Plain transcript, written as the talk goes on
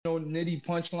Nitty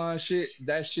punchline shit,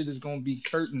 that shit is gonna be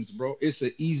curtains, bro. It's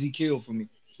an easy kill for me.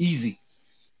 Easy.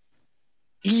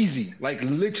 Easy. Like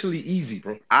literally easy,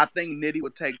 bro. I think Nitty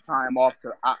would take time off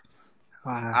to. Uh,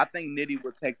 I think Nitty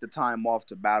would take the time off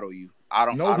to battle you.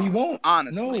 No, I he don't won't.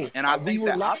 honestly, No. and I We think were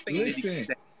that I locked. think Nitty can Listen.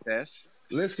 take the test.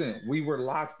 Listen, we were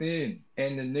locked in,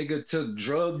 and the nigga took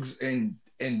drugs and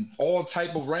all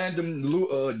type of random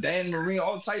Dan Marine,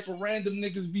 all type of random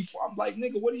niggas before. I'm like,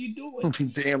 nigga, what are you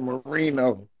doing? Damn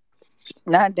Marino.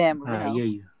 Not Dan I Marino. hear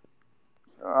you.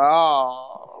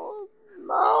 Oh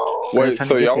no! They're Wait, trying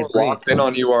so to get y'all their were bread. locked in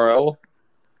on URL?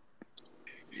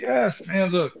 Yes, man.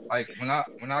 Look, like when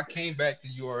I came back to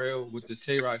URL with the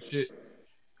Tay Rock shit,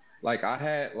 like I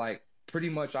had like pretty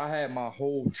much I had my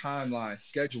whole timeline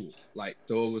scheduled. Like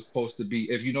so it was supposed to be,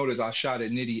 if you notice, I shot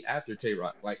at Nitty after Tay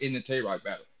Rock, like in the Tay Rock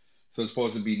battle. So it's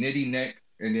supposed to be Nitty next,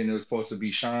 and then it was supposed to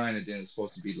be Shine, and then it's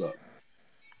supposed to be Luck.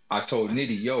 I told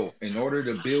Nitty, yo, in order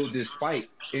to build this fight,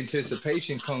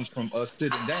 anticipation comes from us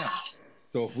sitting down.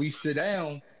 So if we sit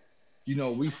down,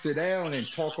 we sit down and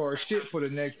talk our shit for the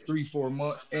next 3-4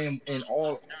 months, and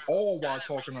all while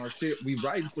talking our shit, we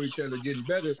writing for each other, getting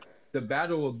better. The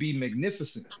battle will be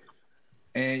magnificent.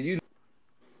 And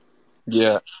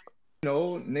Yeah.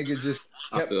 nigga just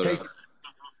I kept feel taking. that.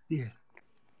 Yeah.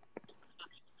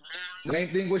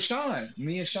 Same thing with Sean.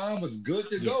 Me and Sean was good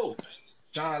to go.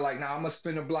 Sean, like, nah, I'm gonna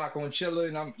spin the block on Chilla,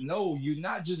 and no, you're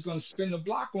not just gonna spin the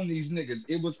block on these niggas.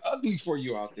 It was ugly for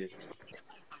you out there.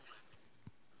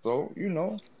 So,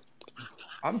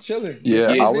 I'm chilling.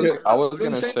 Yeah, Yeah, I was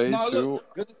gonna say Look, too.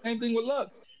 it's the same thing with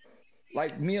Lux.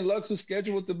 Like me and Lux was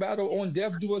scheduled to battle on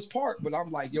Death Do Us Part, but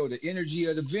I'm like, yo, the energy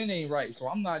of the event ain't right, so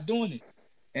I'm not doing it.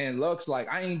 And Lux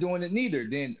like, I ain't doing it neither.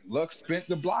 Then Lux spent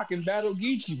the block and battled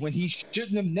Geechee when he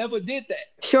shouldn't have never did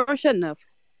that. Sure shouldn't have.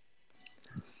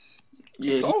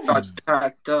 Yeah, It's he over. got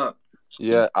packed up.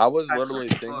 Yeah, I was That's literally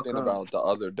the fuck thinking up. about the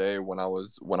other day when I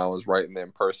was writing the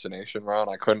impersonation round.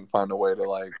 I couldn't find a way to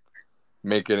like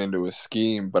make it into a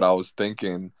scheme, but I was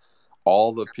thinking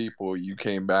all the people you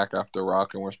came back after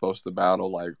Rock and were supposed to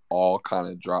battle, like all kind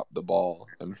of dropped the ball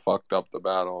and fucked up the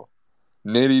battle.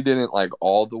 Nitty didn't like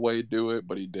all the way do it,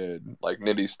 but he did. Like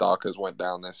Nitty's stock has went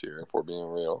down this year, if we're being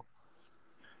real.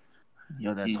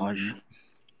 Yo, that's harsh.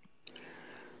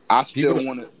 I still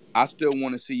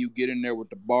want to see you get in there with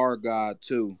the bar god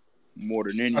too, more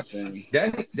than anything.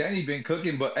 Danny been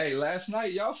cooking, but hey, last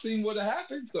night y'all seen what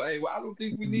happened. So hey, well, I don't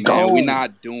think we need Man, to we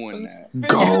not doing that.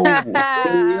 Go.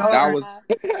 That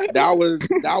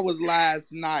was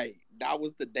last night. That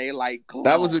was the daylight close.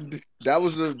 That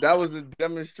was a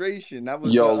demonstration. That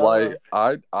was Yo, the, like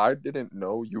I didn't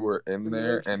know you were in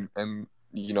there, and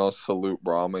salute,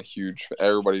 bro. I'm a huge.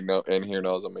 Everybody in here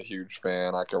knows I'm a huge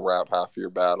fan. I can rap half of your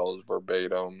battles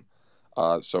verbatim.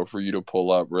 So for you to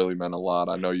pull up really meant a lot.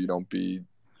 I know you don't be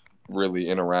really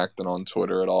interacting on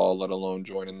Twitter at all, let alone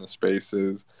joining the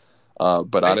spaces.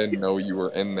 But I didn't know you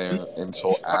were in there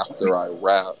until after I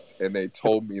rapped, and they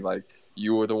told me like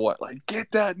you were the one, like,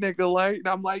 get that nigga light, and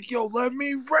I'm like, yo, let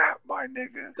me rap, my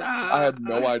nigga. I had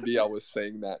no idea I was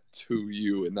saying that to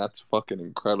you, and that's fucking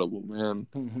incredible, man.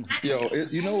 Yo,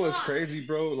 you know what's crazy,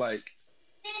 bro? Like,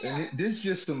 and this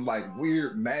just some like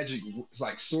weird magic,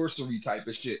 like sorcery type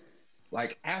of shit.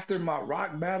 Like after my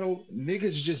Rock battle,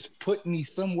 niggas just put me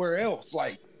somewhere else.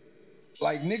 Like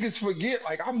niggas forget,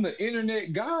 like I'm the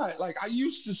internet god. Like I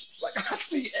used to, like I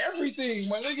see everything,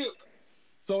 my nigga.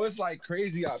 So it's like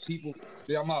crazy how people.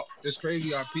 Yeah, I'm out. It's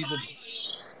crazy how people.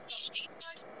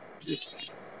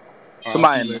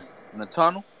 Somebody in the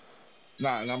tunnel.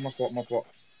 Nah, not my fault. My fault.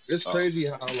 It's crazy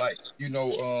how like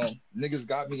niggas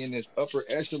got me in this upper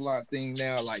echelon thing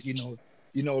now. Like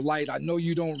light. I know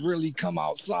you don't really come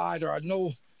outside, or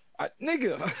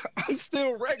nigga, I'm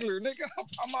still regular, nigga.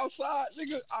 I'm outside,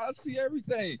 nigga. I see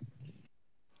everything.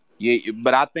 Yeah,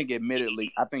 but I think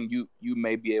admittedly, you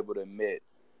may be able to admit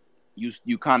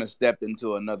you kind of stepped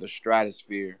into another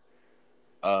stratosphere.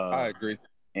 I agree.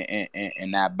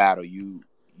 In that battle, you've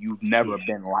never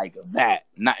been like that.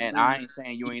 And I ain't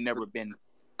saying you ain't never been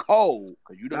cold,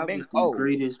 because you done been cold. The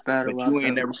greatest battle but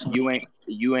I've ever seen.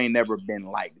 You ain't never been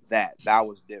like that. That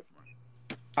was different.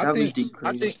 I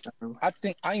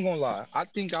think I ain't gonna lie. I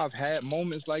think I've had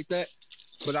moments like that,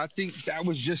 but I think that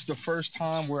was just the first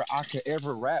time where I could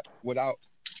ever rap without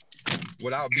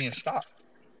being stopped.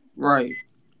 Right.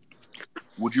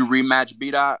 Would you rematch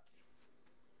B-Dot?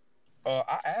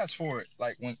 I asked for it.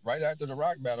 Like right after the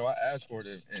Rock battle, I asked for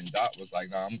it, and Dot was like,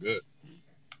 "Nah, I'm good."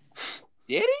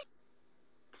 Did he?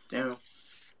 Damn.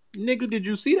 Nigga, did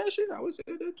you see that shit? I would say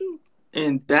that too.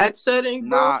 In that setting,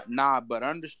 bro? Nah, but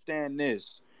understand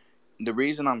this. The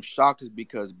reason I'm shocked is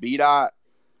because B-Dot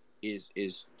is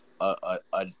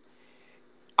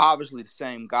obviously the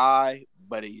same guy,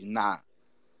 but he's not.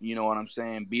 You know what I'm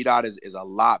saying? B Dot is a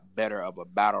lot better of a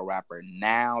battle rapper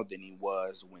now than he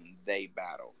was when they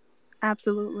battled.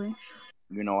 Absolutely.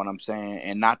 You know what I'm saying?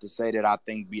 And not to say that I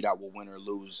think B Dot will win or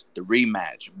lose the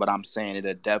rematch, but I'm saying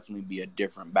it'll definitely be a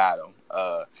different battle.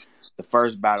 The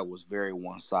first battle was very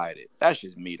one-sided. That's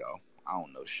just me though. I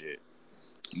don't know shit,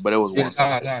 but it was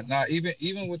one-sided. Nah.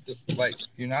 Even with the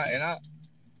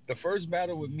the first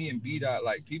battle with me and B Dot,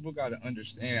 like people got to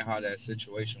understand how that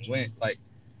situation went. Like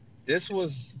this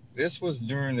was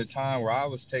during the time where I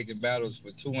was taking battles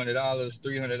for $200,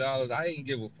 $300. I didn't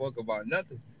give a fuck about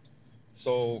nothing.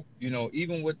 So,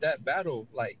 even with that battle,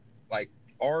 like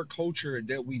our culture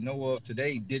that we know of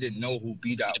today didn't know who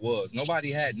B Dot was.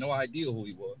 Nobody had no idea who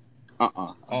he was.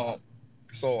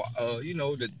 So,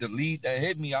 the lead that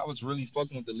hit me, I was really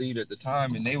fucking with the lead at the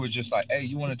time, and they was just like, "Hey,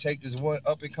 you want to take this one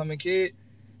up and coming kid?"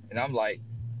 And I'm like,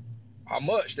 "How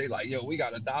much?" They like, "Yo, we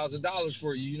got $1,000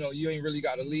 for you. You ain't really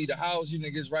got to leave the house. You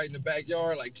niggas right in the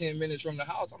backyard, like 10 minutes from the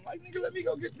house." I'm like, "Nigga, let me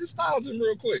go get this 1,000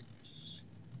 real quick."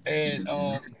 And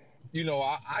I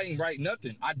ain't write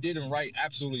nothing. I didn't write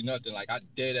absolutely nothing. Like I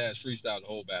dead ass freestyle the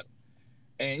whole battle.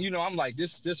 And I'm like,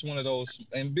 this one of those.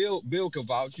 And Bill could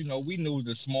vouch. We knew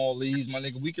the small leads, my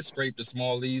nigga. We could scrape the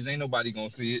small leads. Ain't nobody gonna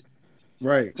see it.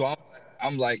 Right. So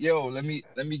I'm like, yo, let me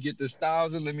get this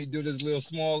 1,000. Let me do this little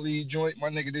small lead joint. My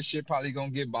nigga, this shit probably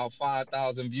gonna get about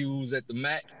 5,000 views at the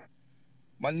max.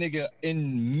 My nigga,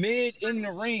 in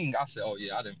the ring, I said, oh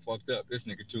yeah, I done fucked up. This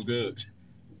nigga too good.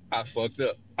 I fucked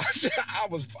up. I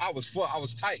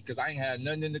was tight because I ain't had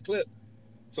nothing in the clip.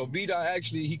 So B-Dot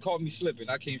actually, he caught me slipping.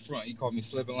 I came front. He caught me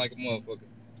slipping like a motherfucker.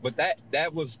 But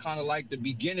that was kind of like the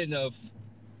beginning of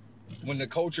when the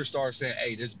culture started saying,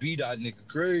 hey, this B-Dot nigga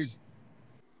crazy.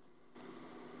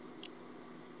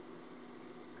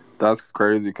 That's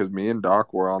crazy because me and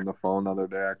Doc were on the phone the other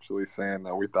day actually saying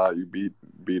that we thought you beat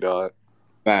B-Dot.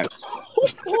 Facts.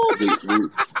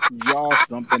 Y'all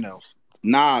something else.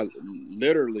 Nah,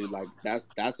 literally, like that's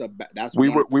we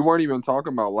weren't even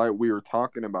talking about Light. We were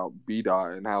talking about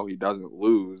B-Dot and how he doesn't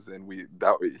lose, and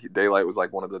Daylight was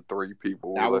like one of the three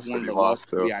people that was one of the lost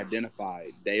to. We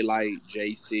identified Daylight,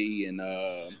 JC, and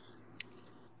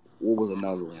what was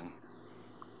another one?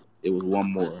 It was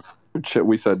one more.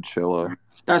 We said Chilla.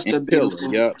 That's the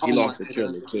Chilla. Yep, he lost to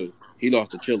Chilla too. He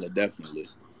lost to Chilla definitely.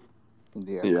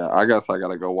 Yeah, I guess I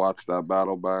gotta go watch that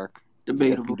battle back.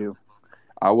 Debatable. Yes, you do.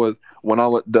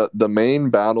 The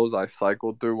main battles I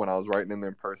cycled through when I was writing in the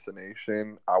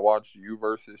impersonation, I watched you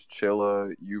versus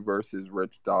Chilla, you versus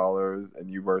Rich Dollars, and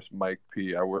you versus Mike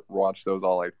P. I watched those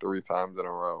all like 3 times in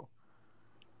a row.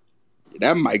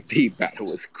 That Mike P battle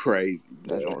was crazy.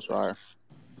 That was fire.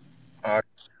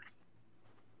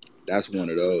 That's one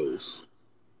of those.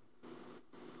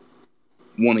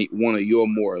 One of your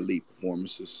more elite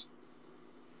performances.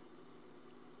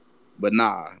 But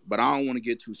I don't want to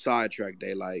get too sidetracked.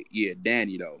 They like, yeah,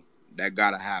 Danny though, that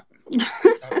gotta happen.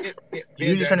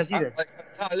 You just trying to see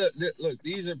that? Look,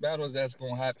 these are battles that's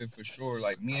gonna happen for sure.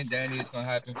 Like me and Danny is gonna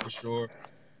happen for sure.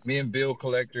 Me and Bill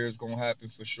Collector is gonna happen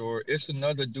for sure. It's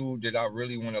another dude that I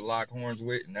really want to lock horns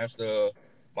with, and that's my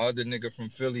other nigga from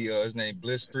Philly. His name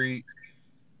Bliss Creed.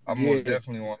 I most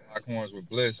definitely want to lock horns with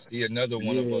Bliss. He another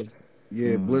one of us.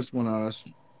 Yeah, Bliss one of us.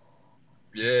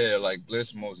 Yeah, like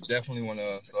Bliss most definitely one of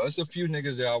us. So it's a few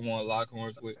niggas that I want to lock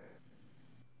horns with.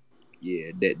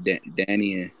 Yeah,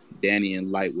 Danny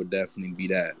and Light would definitely be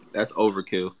that. That's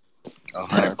overkill.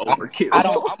 That's overkill. I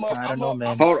don't know,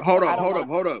 man.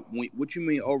 Hold up. What you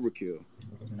mean overkill?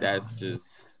 That's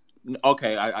just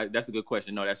okay. I that's a good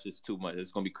question. No, that's just too much.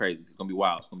 It's gonna be crazy. It's gonna be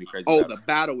wild. It's gonna be crazy. Oh, the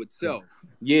battle itself.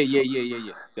 Yeah.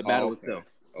 The battle itself.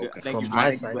 Okay. Thank you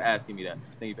for asking me that.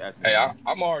 Thank you for asking me that.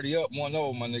 I'm already up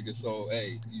 1-0, my nigga. So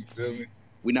hey, you feel me?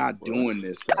 We're not doing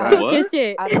this. I don't want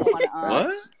to. I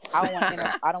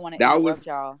don't want to interrupt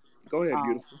y'all. Go ahead,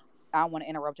 beautiful. I don't want to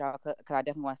interrupt y'all because I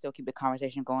definitely want to still keep the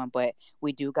conversation going. But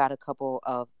we do got a couple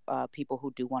of people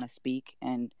who do want to speak,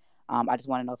 and I just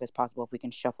want to know if it's possible if we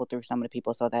can shuffle through some of the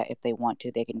people so that if they want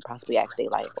to, they can possibly ask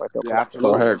Daylight or Bill. Yeah,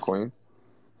 go ahead, Queen.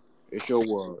 It's your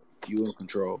world. You in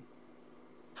control.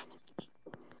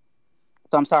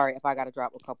 So I'm sorry if I got to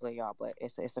drop a couple of y'all, but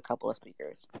it's a couple of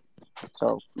speakers.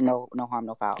 So no harm,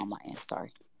 no foul on my end.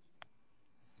 Sorry.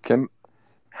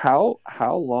 How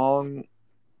long?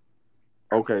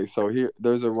 Okay, so here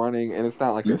there's a running, and it's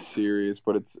not like a serious,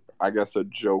 but it's I guess a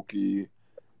jokey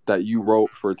that you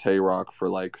wrote for Tay Rock for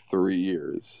like 3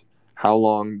 years. How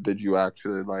long did you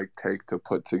actually like take to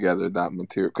put together that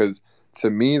material? Because to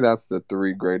me, that's the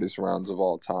 3 greatest rounds of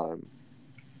all time.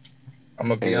 I'm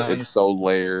gonna be honest. It's so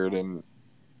layered and.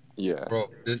 Yeah, bro,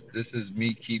 this is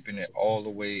me keeping it all the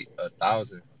way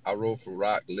 1,000. I wrote for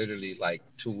Rock literally like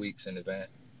 2 weeks in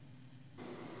advance.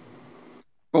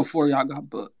 Before y'all got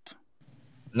booked.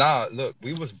 Nah, look,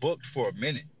 we was booked for a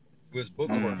minute. We was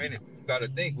booked for a minute. You gotta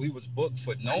think we was booked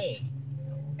for Nome,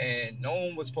 and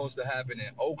Nome was supposed to happen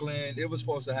in Oakland. It was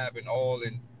supposed to happen all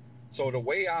in. So the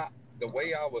way I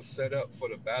was set up for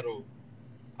the battle,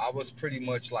 I was pretty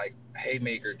much like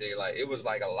Haymaker Day. Like it was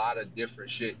like a lot of different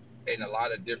shit and a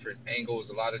lot of different angles,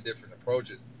 a lot of different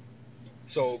approaches.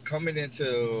 So coming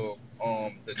into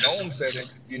the Nome setting,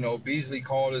 you know, Beasley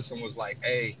called us and was like,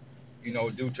 "Hey, you know,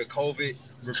 due to COVID,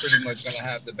 we're pretty much gonna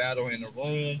have the battle in the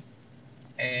room,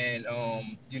 and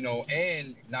you know,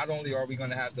 and not only are we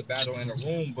gonna have the battle in the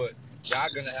room, but y'all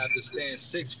gonna have to stand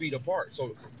 6 feet apart."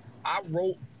 So I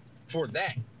wrote for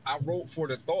that. I wrote for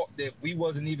the thought that we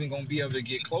wasn't even gonna be able to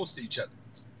get close to each other.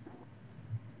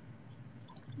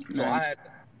 So I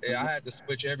had to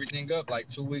switch everything up like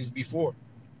 2 weeks before.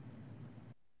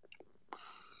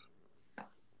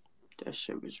 That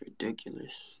shit was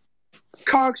ridiculous.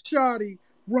 Cockshotty,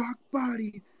 rock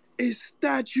body, is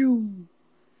that you?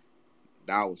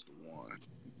 That was the one.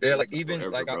 Yeah, like even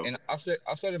like I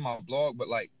said in my blog, but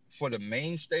like for the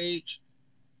main stage,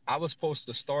 I was supposed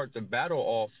to start the battle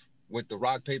off with the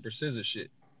rock paper scissors shit.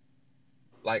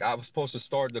 Like I was supposed to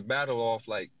start the battle off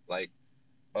like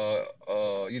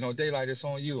you know, Daylight, it's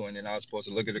on you, and then I was supposed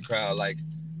to look at the crowd like